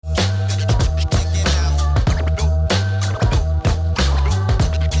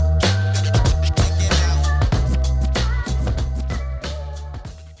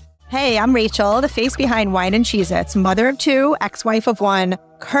I'm Rachel, the face behind Wine and Cheez-Its, mother of two, ex-wife of one,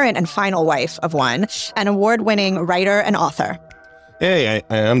 current and final wife of one, and award-winning writer and author. Hey,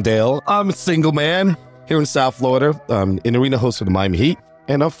 I'm Dale. I'm a single man here in South Florida, an arena host of the Miami Heat,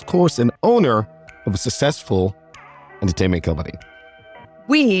 and of course, an owner of a successful entertainment company.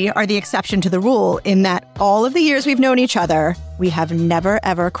 We are the exception to the rule in that all of the years we've known each other, we have never,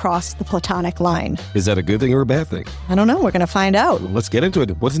 ever crossed the platonic line. Is that a good thing or a bad thing? I don't know. We're going to find out. Let's get into it.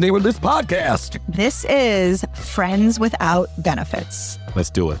 What's the name of this podcast? This is Friends Without Benefits.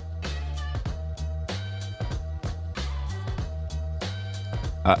 Let's do it.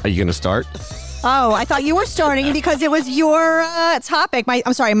 Are you going to start? Oh, I thought you were starting because it was your topic. My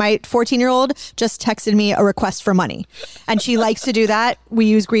 14-year-old just texted me a request for money. And she likes to do that. We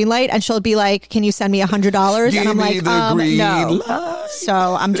use Greenlight, and she'll be like, can you send me $100? And I'm like, no. So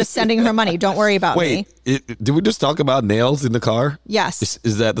I'm just sending her money. Don't worry about me. Did we just talk about nails in the car? Yes.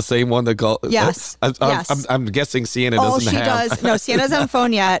 Is that the same one that called? Yes. I'm guessing Sienna doesn't have. Oh, she does. No, Sienna doesn't have a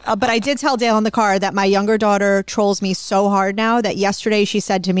phone yet. But I did tell Dale in the car that my younger daughter trolls me so hard now that yesterday she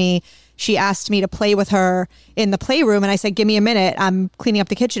said to me, she asked me to play with her in the playroom, and I said, give me a minute. I'm cleaning up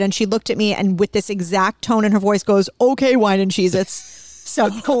the kitchen. And she looked at me and with this exact tone in her voice goes, okay, Wine and Cheez-Its.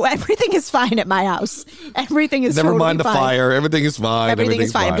 So everything is fine at my house. Everything is Never totally mind the fine. fire. Everything is fine. Everything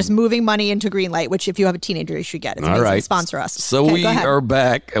is fine. I'm just moving money into Greenlight, which if you have a teenager, you should get. It's amazing. All right. Sponsor us. So okay, we are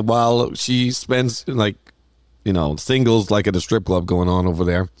back while she spends singles like at a strip club going on over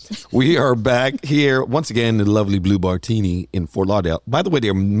there. We are back here once again in the lovely Blue Martini in Fort Lauderdale. By the way,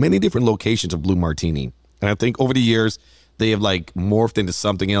 there are many different locations of Blue Martini. And I think over the years, they have morphed into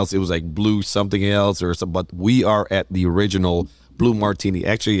something else. It was like Blue something else or something. But we are at the original Blue Martini.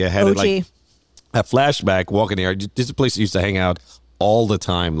 Actually, I had OG. a flashback walking there. This is a place I used to hang out all the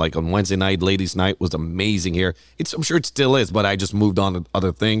time. Like on Wednesday night, ladies' night was amazing here. I'm sure it still is, but I just moved on to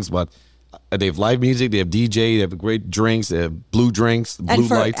other things. But they have live music, they have DJ, they have great drinks, they have blue drinks, blue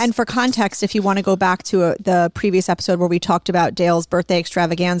lights. And for context, if you want to go back to the previous episode where we talked about Dale's birthday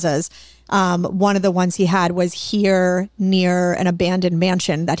extravaganzas, one of the ones he had was here near an abandoned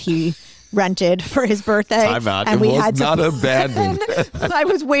mansion that he rented for his birthday. Time out. And it was not abandoned. I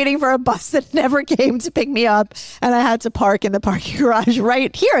was waiting for a bus that never came to pick me up, and I had to park in the parking garage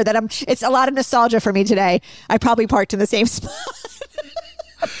right here. It's a lot of nostalgia for me today. I probably parked in the same spot.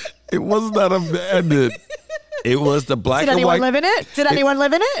 It was not abandoned. It was the black and white. Did anyone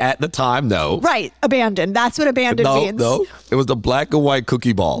live in it? At the time, no. Right. Abandoned. That's what abandoned means. No. It was the black and white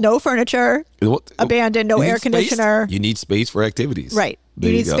cookie ball. No furniture. Abandoned. No air conditioner. You need space for activities. Right.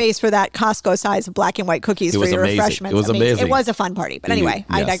 You need space for that Costco size of black and white cookies for your refreshments. It was amazing. It was a fun party. But anyway,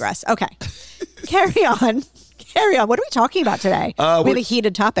 I digress. Okay. Carry on. What are we talking about today? We have a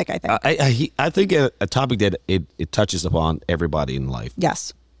heated topic, I think. I think a topic that it touches upon everybody in life.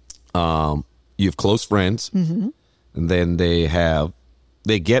 Yes. You have close friends, and then they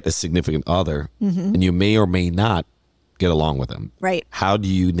get a significant other, and you may or may not get along with them. Right. How do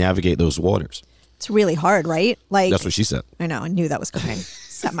you navigate those waters? It's really hard, right? That's what she said. I know. I knew that was coming.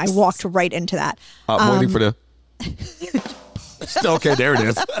 I walked right into that. I'm waiting for the... Okay, there it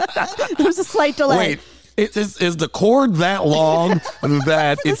is. There was a slight delay. Wait, is the cord that long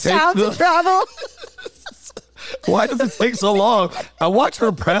that it takes sounds of travel? Why does it take so long? I watch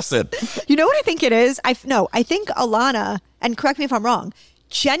her press it. You know what I think it is? I think Alana, and correct me if I'm wrong,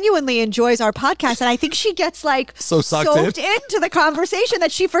 genuinely enjoys our podcast, and I think she gets so soaked into the conversation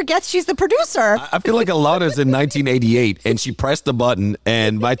that she forgets she's the producer. I feel like Alana's in 1988, and she pressed the button,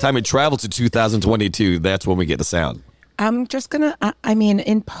 and by the time it travels to 2022, that's when we get the sound. I'm just going to,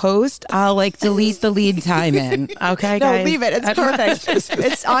 in post, I'll delete the lead time in. Okay, no, guys? leave it. It's perfect.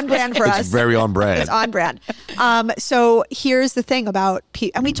 It's on brand for us. It's very on brand. It's on brand. So here's the thing about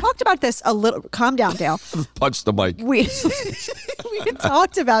Pete. And we talked about this a little. Calm down, Dale. Punch the mic. We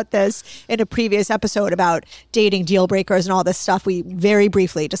talked about this in a previous episode about dating deal breakers and all this stuff. We very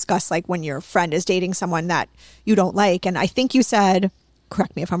briefly discussed when your friend is dating someone that you don't like. And I think you said,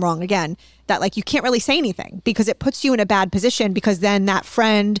 correct me if I'm wrong again, that you can't really say anything because it puts you in a bad position, because then that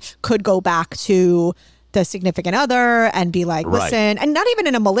friend could go back to the significant other and be like, listen, and not even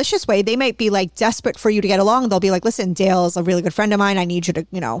in a malicious way. They might be desperate for you to get along. They'll be like, listen, Dale is a really good friend of mine. I need you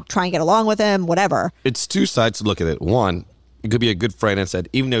to, try and get along with him, whatever. It's two sides to look at it. One, it could be a good friend, and said,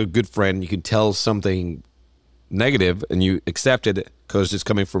 even though a good friend, you can tell something negative and you accept it because it's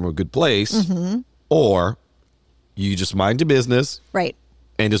coming from a good place, or you just mind your business. Right.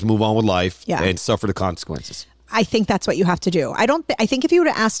 And just move on with life and suffer the consequences. I think that's what you have to do. I think if you would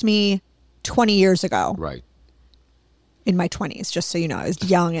have asked me 20 years ago, right, in my 20s, just so you know. I was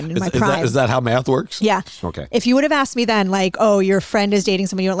young and in my Is prime. that how math works? Yeah. Okay. If you would have asked me then, like, oh, your friend is dating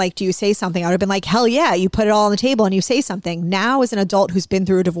someone you don't like, do you say something? I would have been like, hell yeah, you put it all on the table and you say something. Now, as an adult who's been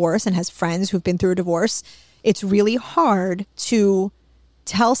through a divorce and has friends who've been through a divorce, it's really hard to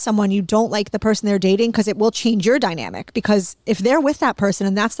tell someone you don't like the person they're dating, because it will change your dynamic. Because if they're with that person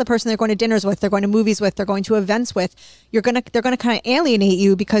and that's the person they're going to dinners with, they're going to movies with, they're going to events with, they're going to kind of alienate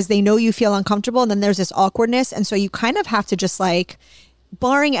you because they know you feel uncomfortable, and then there's this awkwardness. And so you kind of have to just, like,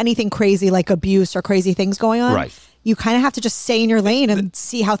 barring anything crazy like abuse or crazy things going on, Right. you kind of have to just stay in your lane and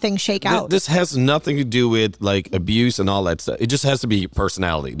see how things shake out. This has nothing to do with like abuse and all that stuff. It just has to be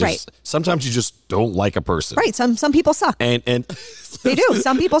personality. Right. Sometimes you just don't like a person. Right. Some people suck. And They do.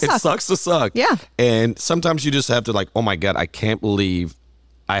 Some people suck. It sucks to suck. Yeah. And sometimes you just have to, like, oh my God, I can't believe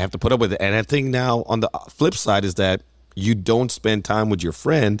I have to put up with it. And I think now on the flip side is that you don't spend time with your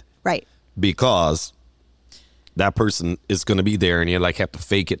friend Right. because that person is going to be there and you like have to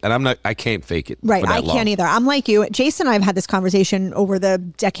fake it. And I can't fake it. Right. For that I long. can't either. I'm like you. Jason and I have had this conversation over the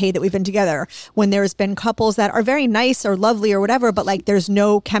decade that we've been together, when there's been couples that are very nice or lovely or whatever, but like there's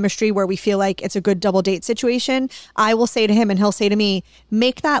no chemistry where we feel like it's a good double date situation. I will say to him and he'll say to me,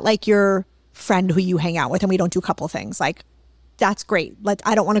 make that like your friend who you hang out with and we don't do couple things. Like, that's great. Like,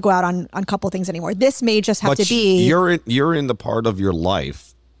 I don't want to go out on couple things anymore. This may just have But to be. you're in the part of your life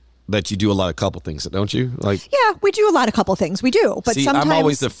that you do a lot of couple things, don't you? Like, Yeah, we do a lot of couple things. We do. But see, sometimes I'm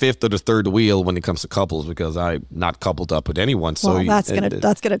always the fifth or the third wheel when it comes to couples because I'm not coupled up with anyone. So well,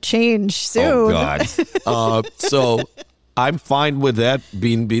 that's gonna change soon. Oh God. So I'm fine with that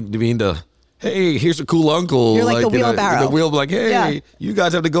being the hey, here's a cool uncle. You're like the wheelbarrow. The wheel, like, hey, Yeah. you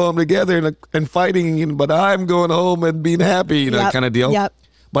guys have to go home together and fighting, but I'm going home and being happy, Yep. kind of deal. Yep.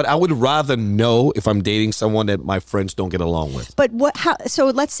 But I would rather know if I'm dating someone that my friends don't get along with. But so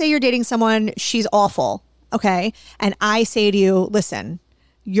let's say you're dating someone, she's awful, okay? And I say to you, listen,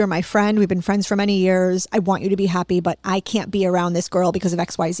 you're my friend. We've been friends for many years. I want you to be happy, but I can't be around this girl because of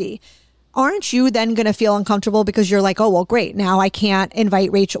XYZ. Aren't you then going to feel uncomfortable because you're like, oh, well, great. Now I can't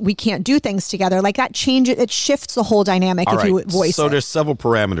invite Rachel. We can't do things together. Like, that changes, it shifts the whole dynamic All if right. you voice So it. there's several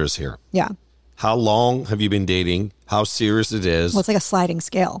parameters here. Yeah. How long have you been dating? How serious it is? Well, it's like a sliding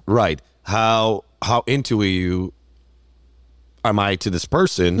scale. Right. How into you am I to this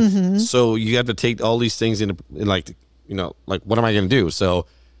person? Mm-hmm. So you have to take all these things in like, you know, like, what am I going to do? So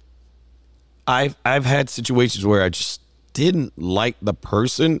I've had situations where I just didn't like the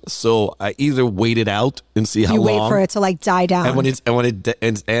person, so I either wait it out and see how You long. wait for it to like die down. And when it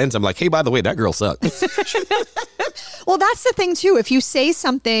ends, I'm like, hey, by the way, that girl sucks. Well, that's the thing too. If you say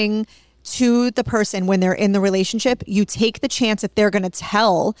something to the person when they're in the relationship, you take the chance that they're going to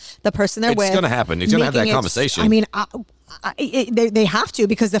tell the person they're It's with. gonna happen. It's gonna have that making it- conversation. I mean, they have to,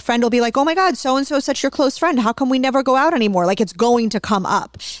 because the friend will be like, oh my God, so-and-so is such your close friend. How come we never go out anymore? Like, it's going to come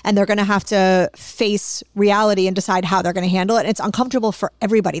up and they're going to have to face reality and decide how they're going to handle it. And it's uncomfortable for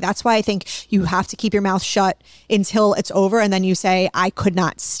everybody. That's why I think you have to keep your mouth shut until it's over. And then you say, I could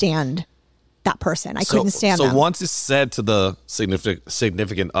not stand that person. I couldn't stand so them. once it's said to the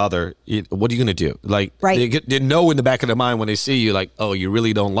significant other, what are you going to do? Like, Right. they know in the back of their mind when they see you, like, oh, you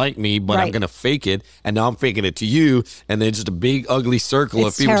really don't like me, but I'm Right. going to fake it, and now I'm faking it to you, and then just a big ugly circle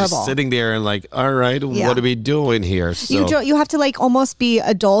It's of people terrible. just sitting there and like, all right, Yeah. what are we doing here? So, You have to like almost be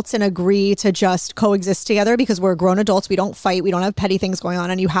adults and agree to just coexist together, because we're grown adults. We don't fight. We don't have petty things going on.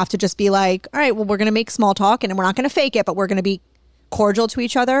 And you have to just be like, all right, well, we're going to make small talk and we're not going to fake it, but we're going to be cordial to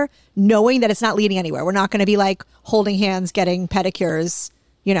each other, knowing that it's not leading anywhere. We're not going to be like holding hands, getting pedicures,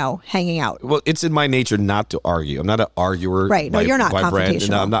 hanging out. well, it's in my nature not to argue. I'm not an arguer. Right. No, you're not by brand.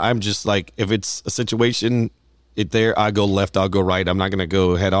 confrontational. I'm just like, if it's a situation, I go left, I'll go right. I'm not going to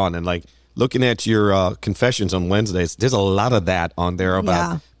go head on. And like, looking at your confessions on Wednesdays, there's a lot of that on there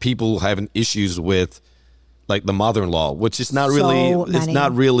about Yeah. people having issues with like the mother-in-law, which is not So really, it's many.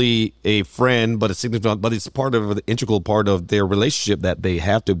 not really a friend, but it's significant, but it's part of the integral part of their relationship that they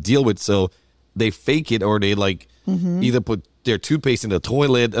have to deal with. So they fake it, or they like Mm-hmm. either put their toothpaste in the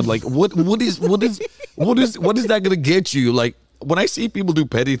toilet. I'm like, what is that going to get you? Like, when I see people do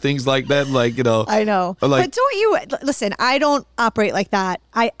petty things like that, like, I know. like, But don't you listen, I don't operate like that.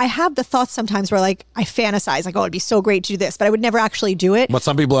 I have the thoughts sometimes where like I fantasize like, oh, it'd be so great to do this, but I would never actually do it. but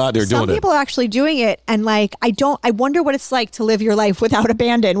some people out there Some doing people are actually doing it, and like I wonder what it's like to live your life without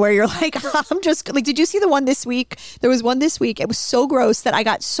abandon, where you're like, I'm just like, did you see the one this week? There was one this week. It was so gross that I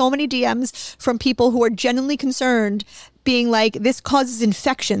got so many DMs from people who are genuinely concerned being like, this causes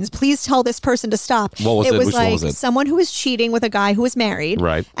infections. Please tell this person to stop. What was it? was Which one like was it? someone who was cheating with a guy who was married.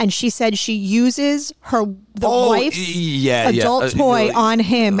 Right. And she said she uses the wife's adult toy on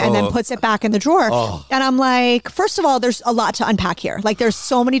him and then puts it back in the drawer. And I'm like, first of all, there's a lot to unpack here. Like, there's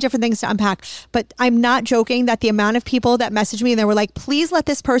so many different things to unpack. But I'm not joking that the amount of people that messaged me and they were like, please let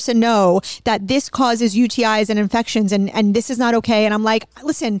this person know that this causes UTIs and infections and this is not okay. And I'm like,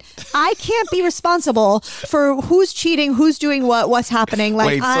 listen, I can't be responsible for who's cheating, who's doing what's happening. Like,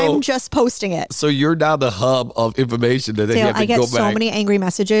 Wait, I'm just posting it. So you're now the hub of information that they have to I get go so back. many angry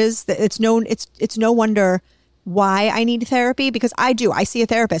messages that it's no wonder why I need therapy, because I see a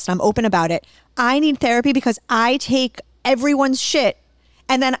therapist. I'm open about it. I need therapy because I take everyone's shit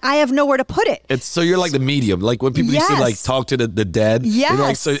and then I have nowhere to put it. So you're like the medium. Like when people used to like talk to the dead. Yes.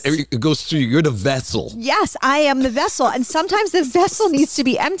 Like, so it goes through you. You're the vessel. Yes, I am the vessel. And sometimes the vessel needs to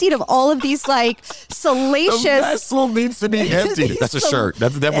be emptied of all of these like salacious. The vessel needs to be empty. That's a shirt.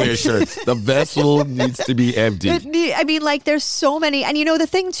 That's definitely a shirt. The vessel needs to be empty. I mean, like, there's so many. And the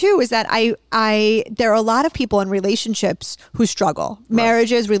thing too is that there are a lot of people in relationships who struggle.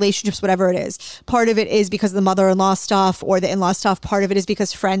 Marriages, relationships, whatever it is. Part of it is because of the mother-in-law stuff or the in-law stuff. Part of it is because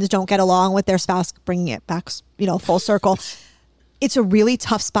friends don't get along with their spouse, bringing it back, full circle. It's a really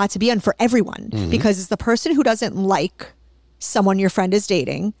tough spot to be in for everyone because it's the person who doesn't like someone your friend is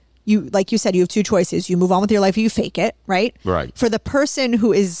dating. You, like you said, you have two choices. You move on with your life or you fake it, right? Right. For the person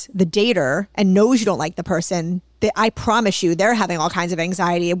who is the dater and knows you don't like the person, I promise you, they're having all kinds of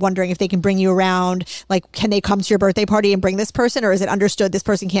anxiety, wondering if they can bring you around. Like, can they come to your birthday party and bring this person? Or is it understood this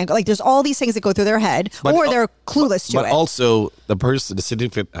person can't go? Like, there's all these things that go through their head, or they're clueless to it. But also, the person, the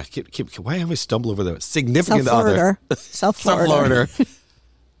significant, why have I stumbled over the significant other? Self-flirter.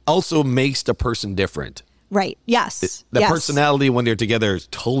 Also makes the person different. Right. Yes. The personality when they're together is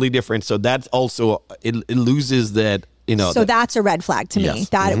totally different. So that's also, it loses that, So that's a red flag to me. Yes.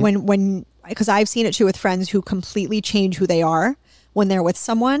 That when because I've seen it too with friends who completely change who they are when they're with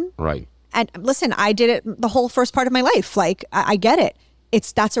someone. Right. And listen, I did it the whole first part of my life. Like, I get it.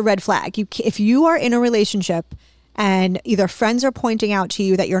 That's a red flag. If you are in a relationship and either friends are pointing out to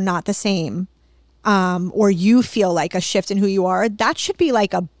you that you're not the same, or you feel like a shift in who you are, that should be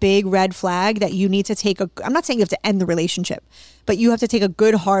like a big red flag that you need to take I'm not saying you have to end the relationship, but you have to take a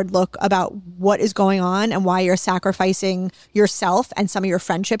good hard look about what is going on and why you're sacrificing yourself and some of your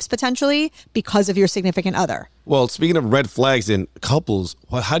friendships potentially because of your significant other. Well, speaking of red flags in couples,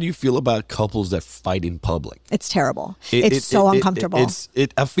 how do you feel about couples that fight in public? It's terrible. It's so uncomfortable.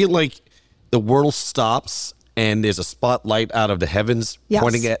 I feel like the world stops and there's a spotlight out of the heavens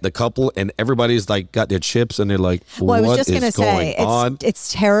pointing at the couple, and everybody's like got their chips and they're like, well, I was just going to say,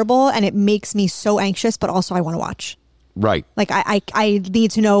 it's terrible and it makes me so anxious, but also I want to watch. Right. Like, I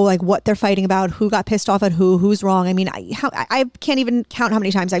need to know like what they're fighting about, who got pissed off at who's wrong. I mean, I can't even count how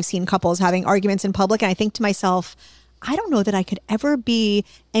many times I've seen couples having arguments in public, and I think to myself, I don't know that I could ever be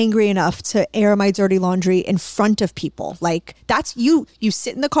angry enough to air my dirty laundry in front of people. Like, that's you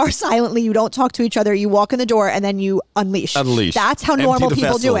sit in the car silently, you don't talk to each other, you walk in the door and then you unleash. That's how normal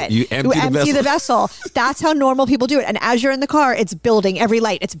people do it. You empty the vessel. That's how normal people do it. And as you're in the car, it's building. Every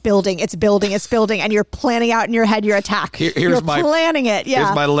light, it's building, and you're planning out in your head your attack. You're planning it. Yeah.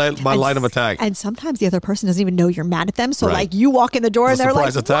 Here's my line of attack. And sometimes the other person doesn't even know you're mad at them. So like, you walk in the door and they're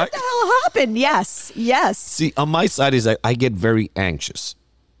like, attack? What the hell happened? Yes. See, on my side is that I get very anxious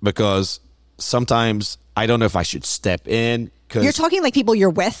because sometimes I don't know if I should step in. You're talking like people you're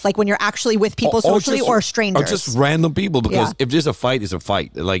with, like when you're actually with people socially, or strangers? Or just random people, because if there's a fight, it's a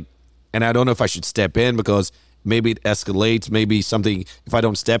fight. Like, and I don't know if I should step in because maybe it escalates. Maybe something, if I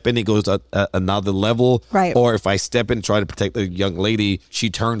don't step in, it goes to another level. Right. Or if I step in and try to protect the young lady, she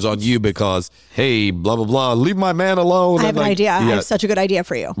turns on you because, hey, blah, blah, blah, leave my man alone. I have an idea. I have such a good idea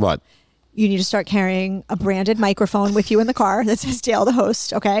for you. What? You need to start carrying a branded microphone with you in the car that says Dale the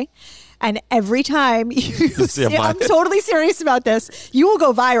host, okay? And every time you see, I'm totally serious about this, you will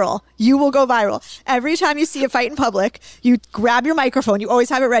go viral. Every time you see a fight in public, you grab your microphone. You always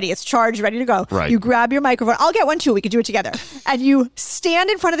have it ready. It's charged, ready to go. Right. You grab your microphone. I'll get one too. We could do it together. And you stand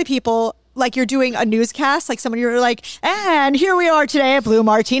in front of the people like you're doing a newscast, like someone you're like, and here we are today at Blue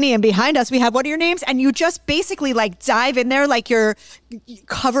Martini, and behind us we have what are your names? And you just basically like dive in there like you're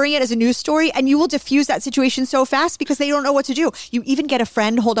covering it as a news story, and you will diffuse that situation so fast because they don't know what to do. You even get a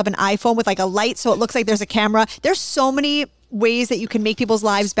friend hold up an iPhone with like a light so it looks like there's a camera. There's so many ways that you can make people's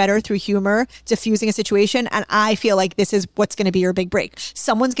lives better through humor, diffusing a situation. And I feel like this is what's going to be your big break.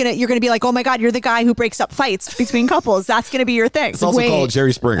 You're going to be like, oh my God, you're the guy who breaks up fights between couples. That's going to be your thing. It's also called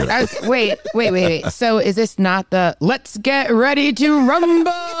Jerry Springer. Wait. So is this not the let's get ready to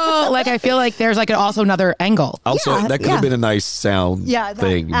rumble? like I feel like there's like also another angle. Also, Yeah, that could have been a nice sound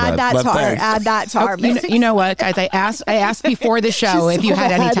thing. Add that to our. thanks. Add that to our. You know what, guys? I asked before the show if you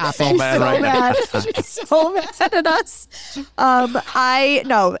had any topics. So mad right now. She's so mad at us.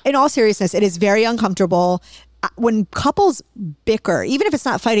 No, in all seriousness, it is very uncomfortable when couples bicker, even if it's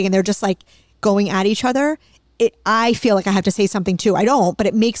not fighting and they're just like going at each other. I feel like I have to say something too. I don't, but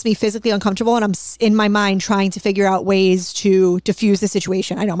it makes me physically uncomfortable, and I'm in my mind trying to figure out ways to diffuse the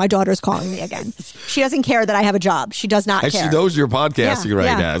situation. I know my daughter's calling me again. She doesn't care that I have a job. She does not And care. she knows you're podcasting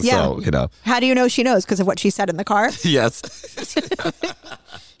right now. So, you know. How do you know she knows? Because of what she said in the car? Yes.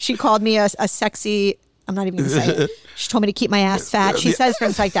 She called me a sexy, I'm not even going to say it. She told me to keep my ass fat. She says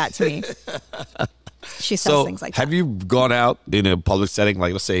things like that to me. She says So, things like have that. you gone out in a public setting,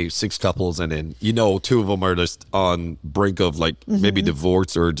 like let's say 6 couples, and then two of them are just on brink of like maybe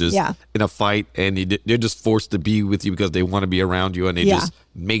divorce or just in a fight, and they're just forced to be with you because they want to be around you, and they just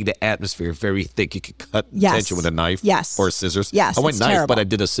make the atmosphere very thick. You could cut tension with a knife, or scissors. Yes, I went it's knife, terrible. but I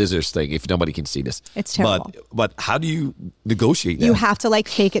did a scissors thing. If nobody can see this, It's terrible. But how do you negotiate that? You have to like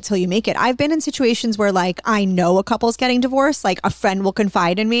fake it till you make it. I've been in situations where like I know a couple's getting divorced. Like a friend will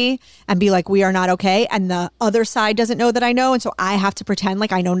confide in me and be like, "We are not okay," and the other side doesn't know that I know, and so I have to pretend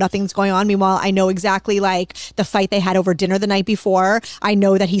like I know nothing's going on. Meanwhile, I know exactly like the fight they had over dinner the night before. I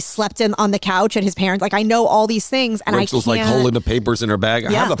know that he slept on the couch at his parents. Like I know all these things, and Rachel's I can't. like holding the papers in her bag.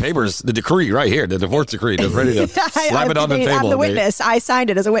 I have the papers, the decree right here, the divorce decree. Just ready to slap it on the table. I'm the witness. I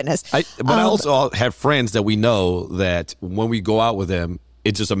signed it as a witness. I also have friends that we know that when we go out with them,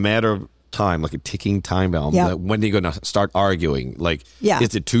 it's just a matter of time, like a ticking time bomb. Yep. That when they're going to start arguing, like, Yeah.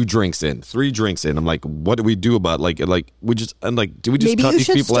 is it 2 drinks in, 3 drinks in? I'm like, what do we do about do we just Maybe cut you these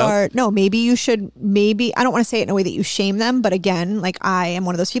should people out? No, maybe you should. Maybe I don't want to say it in a way that you shame them, but again, like I am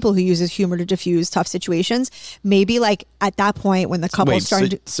one of those people who uses humor to diffuse tough situations. Maybe like at that point when the couple is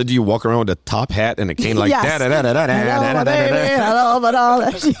starting So do you walk around with a top hat and a cane like Yes. Hello, baby. Hello, but all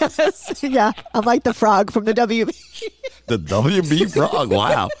that. Yes. Yeah, I'm like the frog from the WB. the WB frog?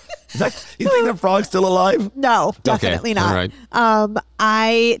 Wow. You think the frog's still alive? No, definitely not. All right.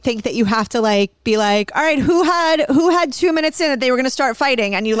 I think that you have to be like, all right, who had 2 minutes in that they were going to start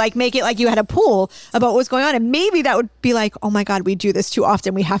fighting, and you make it like you had a pool about what was going on, and maybe that would be like, oh my God, we do this too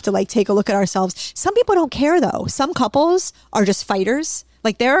often. We have to take a look at ourselves. Some people don't care though. Some couples are just fighters.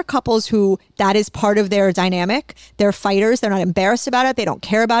 Like there are couples who that is part of their dynamic. They're fighters. They're not embarrassed about it. They don't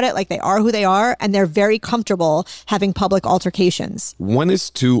care about it. Like they are who they are, and they're very comfortable having public altercations. When is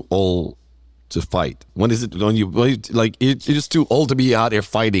too old to fight? When is it when you're just too old to be out there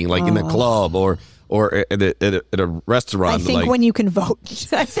fighting, like in a club or at a restaurant? I think when you can vote.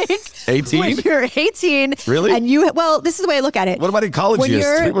 I think 18? When you're 18. Really? And this is the way I look at it. What about in college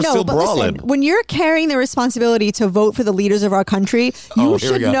years? People are still brawling. Listen, when you're carrying the responsibility to vote for the leaders of our country, you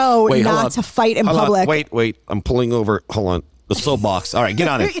should know not to fight in public. Wait. I'm pulling over. Hold on. The soapbox. All right, get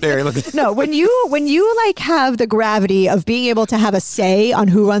on it. There, look. No, when you have the gravity of being able to have a say on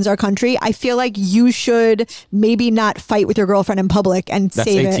who runs our country, I feel like you should maybe not fight with your girlfriend in public and That's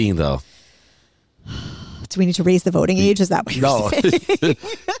save 18 though. Do we need to raise the voting age? Is that what you're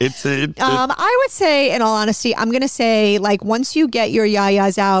saying? I would say, in all honesty, I'm going to say once you get your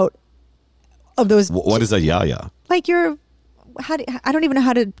yayas out of those. What is a yaya? I don't even know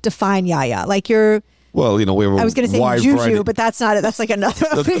how to define yaya. Well, we were. I was going to say juju, but that's not it. That's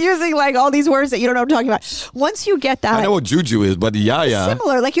another. Using all these words that you don't know what I'm talking about. Once you get that, I know what juju is, but yaya.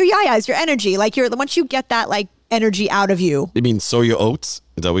 Similar, your yayas, your energy, once you get that energy out of you. You mean soya oats?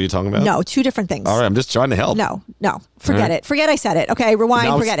 Is that what you're talking about? No, 2 different things. All right, I'm just trying to help. No, forget it. Forget I said it. Okay, rewind.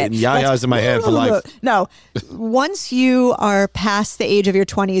 Now forget it. Yaya's in my head for life. No, once you are past the age of your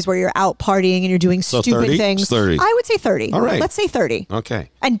 20s, where you're out partying and you're doing stupid 30? things, 30. I would say 30. All right, let's say 30. Okay.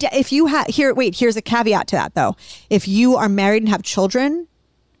 And if you have here's a caveat to that though. If you are married and have children,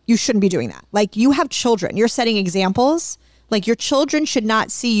 you shouldn't be doing that. You have children, you're setting examples. Your children should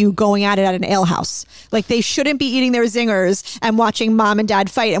not see you going at it at an alehouse. They shouldn't be eating their zingers and watching mom and dad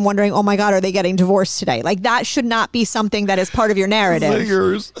fight and wondering, oh my God, are they getting divorced today? That should not be something that is part of your narrative.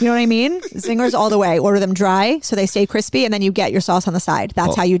 Zingers. You know what I mean? Zingers all the way. Order them dry so they stay crispy, and then you get your sauce on the side.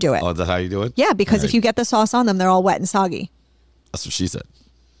 That's how you do it. Oh, is that how you do it? Yeah, because if you get the sauce on them, they're all wet and soggy. That's what she said.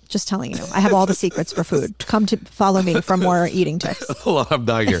 Just telling you. I have all the secrets for food. Come to follow me for more eating tips. Hold on, I'm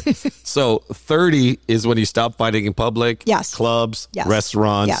not here. So 30 is when you stop fighting in public. Yes. Clubs, Yes.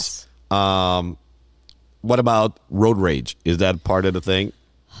 restaurants. Yes. What about road rage? Is that part of the thing?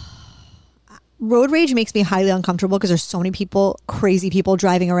 Road rage makes me highly uncomfortable because there's so many crazy people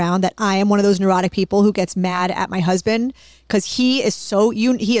driving around, that I am one of those neurotic people who gets mad at my husband because he is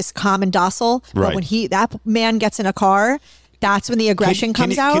he is calm and docile. Right. But when that man gets in a car, That's when the aggression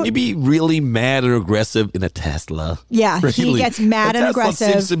comes out. Can you be really mad or aggressive in a Tesla? Yeah, he Really? gets mad A and Tesla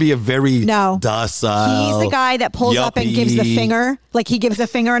aggressive. seems to be a very No. docile. He's the guy that pulls up and gives the yuppie. finger. Like he gives the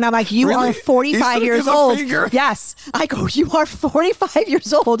finger and I'm like, you Really? are 45 He's years gonna give a old. finger? Yes. I go, you are 45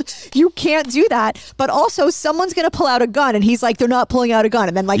 years old. You can't do that. But also someone's going to pull out a gun and he's like, they're not pulling out a gun.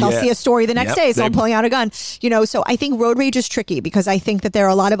 And then like I'll Yeah. see a story the next Yep, day. So I'm they- pulling out a gun. So I think road rage is tricky because I think that there are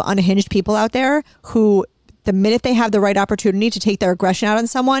a lot of unhinged people out there who the minute they have the right opportunity to take their aggression out on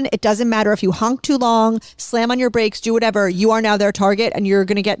someone, it doesn't matter if you honk too long, slam on your brakes, do whatever, you are now their target and you're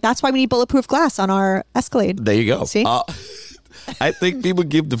going to get, that's why we need bulletproof glass on our Escalade. There you go. See? I think people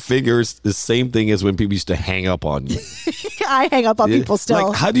give the fingers the same thing as when people used to hang up on you. I hang up on people still.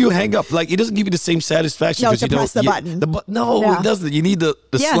 Like, how do you hang up? Like, it doesn't give you the same satisfaction. No, 'cause to you don't, press the you- button. No, Yeah. it doesn't. You need the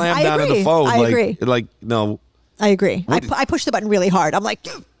Yeah, slam I down on the agree. phone. I like, agree. Like, no. I agree. What- I push the button really hard. I'm like,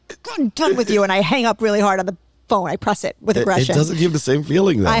 I'm done with you. And I hang up really hard on the phone. I press it with It aggression. doesn't give the same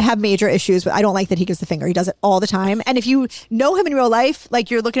feeling, though. I have major issues, but I don't like that he gives the finger. He does it all the time. And if you know him in real life,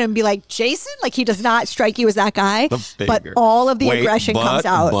 like you're looking at him and be like, Jason, like he does not strike you as that guy. The But finger. all of the Wait, aggression comes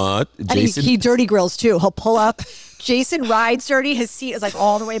out. But and Jason, he dirty grills too. He'll pull up. Jason rides dirty. His seat is like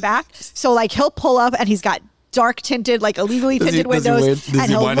all the way back. So like he'll pull up and he's got dark tinted, like illegally Does he- tinted does he windows. wind- does And he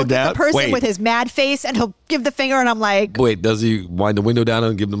he'll wind it look at the down? person Wait. with his mad face and he'll give the finger. And I'm like, wait, does he wind the window down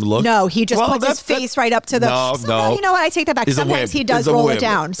and give them a look? no, he just Well, puts his that's- face right up to the. No, no. You know what? I take that back. He's a Sometimes wimp. he does He's a roll it wimp.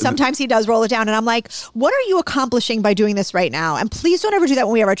 down. Sometimes he does roll it down. And I'm like, what are you accomplishing by doing this right now? And please don't ever do that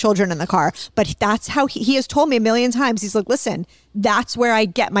when we have our children in the car. But that's how he has told me a million times. He's like, listen, that's where I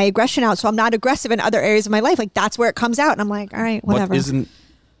get my aggression out. So I'm not aggressive in other areas of my life. Like that's where it comes out. And I'm like, all right, whatever. But isn't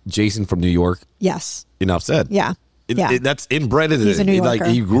Jason from New York? Yes. Enough said. Yeah. Yeah. That's inbred in He's it. a New Like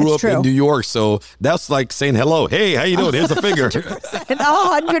Yorker. he grew It's up in true. New York, so that's like saying hello. Hey, how you doing? Here's a finger.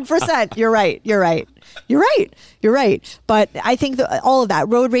 100%. You're right. You're right. You're right. You're right. But I think all of that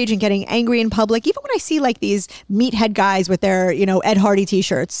road rage and getting angry in public, even when I see like these meathead guys with their, Ed Hardy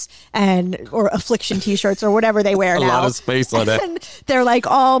t-shirts or affliction t-shirts or whatever they wear A now. lot of space on that. And they're like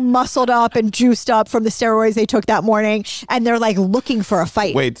all muscled up and juiced up from the steroids they took that morning. And they're like looking for a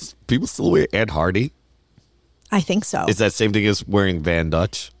fight. Wait, people still wear Ed Hardy? I think so. Is that same thing as wearing Van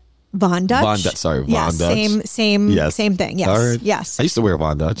Dutch? Von Dutch? Von Dutch, sorry, Yeah, Von Dutch. same thing. Yes. All right. Yes. I used to wear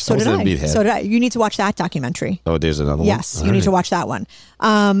Von Dutch. So did was a I. meathead. So did I. You need to watch that documentary. Oh, there's another one? Yes, All you need right. to watch that one.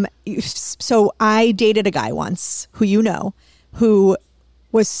 So I dated a guy once who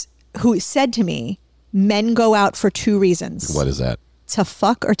said to me, men go out for two reasons. What is that? To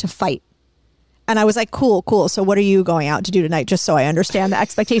fuck or to fight. And I was like, cool. So what are you going out to do tonight? Just so I understand the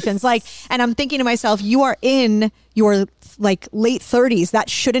expectations. And I'm thinking to myself, you are in your like late 30s. That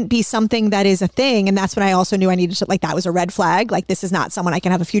shouldn't be something that is a thing. And that's when I also knew I needed to, like, that was a red flag. Like, this is not someone I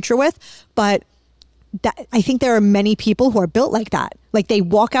can have a future with. But I think there are many people who are built like that. Like they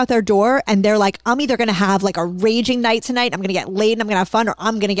walk out their door and they're like, I'm either going to have like a raging night tonight, I'm going to get laid and I'm going to have fun, or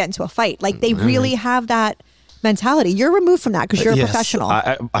I'm going to get into a fight. Like they really have that mentality. You're removed from that because you're a Yes, professional.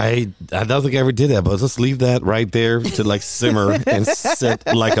 I don't think I ever did that, but let's leave that right there to like simmer and sit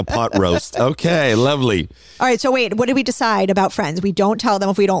like a pot roast. Okay, lovely. All right. So wait, what did we decide about friends? We don't tell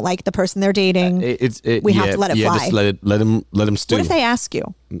them if we don't like the person they're dating. We have to let it fly. Just let them stew. What if they ask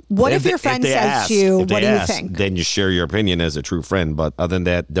you? What if your friend they says ask, to you, if they what do you ask, think? Then you share your opinion as a true friend. But other than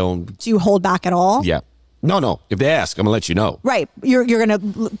that, don't. Do you hold back at all? Yeah. No. If they ask, I'm gonna let you know. Right. You're going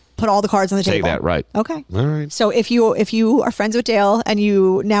to put all the cards on the Say table. that right. Okay. All right. So if you are friends with Dale and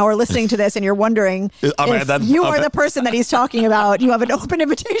you now are listening to this and you're wondering if you are the person that he's talking about, you have an open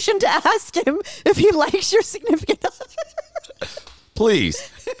invitation to ask him if he likes your significant other. Please.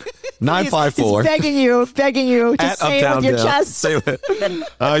 954. He's begging you to At say it Uptown with your Dale. chest. Say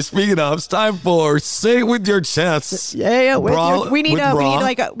it. Speaking of, it's time for Say It With Your Chest. Yeah. We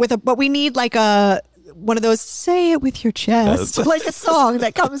need like a one of those say it with your chest, Yes. like a song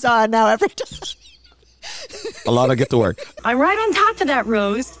that comes on now every time. Alana, get to work. I'm right on top of that,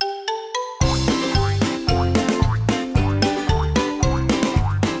 Rose.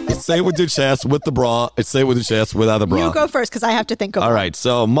 It's Say It With Your Chest with the bra. It's Say It With Your Chest without the bra. You go first because I have to think of All one. right.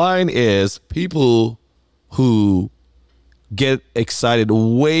 So mine is people who get excited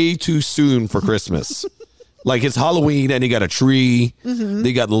way too soon for Christmas. Like it's Halloween and you got a tree. Mm-hmm.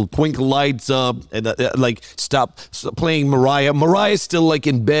 They got little twinkle lights up and like stop playing Mariah. Mariah's still like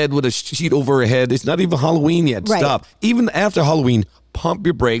in bed with a sheet over her head. It's not even Halloween yet. Right. Stop. Even after Halloween, pump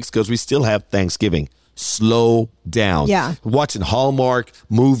your brakes because we still have Thanksgiving. Slow down. Yeah. Watching Hallmark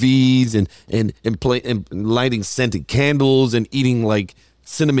movies and lighting scented candles and eating like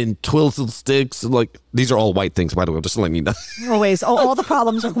cinnamon twizzle sticks. Like, these are all white things, by the way, just letting you know. Always. All the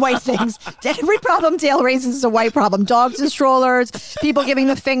problems are white things. Every problem Dale raises is a white problem. Dogs and strollers, people giving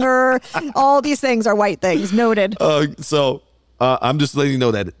the finger, all these things are white things. Noted. So I'm just letting you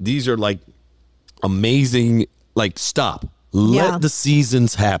know that these are like amazing. Like, stop. Yeah. Let the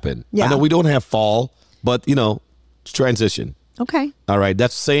seasons happen. Yeah. I know we don't have fall, but, transition. Okay. All right.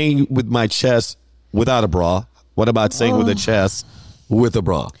 That's saying with my chest without a bra. What about saying with a chest with a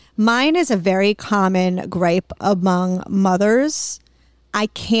bra? Mine is a very common gripe among mothers. I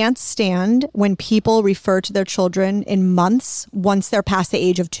can't stand when people refer to their children in months once they're past the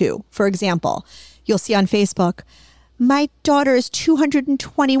age of 2. For example, you'll see on Facebook, my daughter is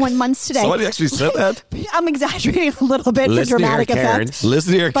 221 months today. Somebody actually said that? I'm exaggerating a little bit for dramatic effect.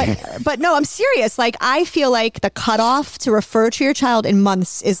 Listen here, Karen. But no, I'm serious. Like, I feel like the cutoff to refer to your child in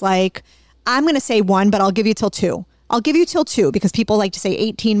months is like, I'm going to say 1, but I'll give you till 2. I'll give you till 2 because people like to say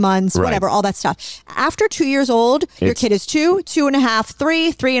 18 months, Right. whatever, all that stuff. After 2 years old, your kid is 2, 2.5,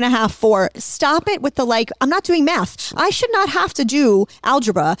 3, 3.5, 4. Stop it with the I'm not doing math. I should not have to do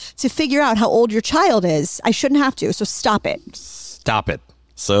algebra to figure out how old your child is. I shouldn't have to. So stop it. Stop it.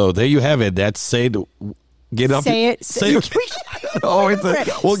 So there you have it. That's get up. Say it. Say it. Oh,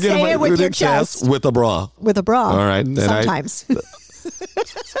 we'll get Say it with your chest chest. with a bra. With a bra. All right. Then Sometimes.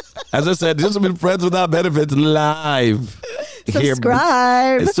 As I said, this has been Friends Without Benefits live.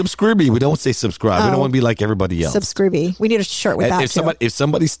 Subscribe. Subscribe. We don't say subscribe. We don't want to be like everybody else. Subscribe. We need a shirt with that too. If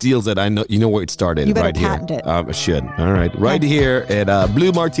somebody steals it, I know you know where it started. You better right patent here. it. I should. All right, right here at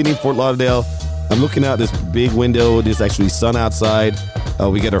Blue Martini, Fort Lauderdale. I'm looking out this big window. There's actually sun outside.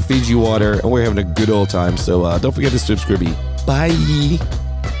 We got our Fiji water, and we're having a good old time. So don't forget to subscribe. Bye.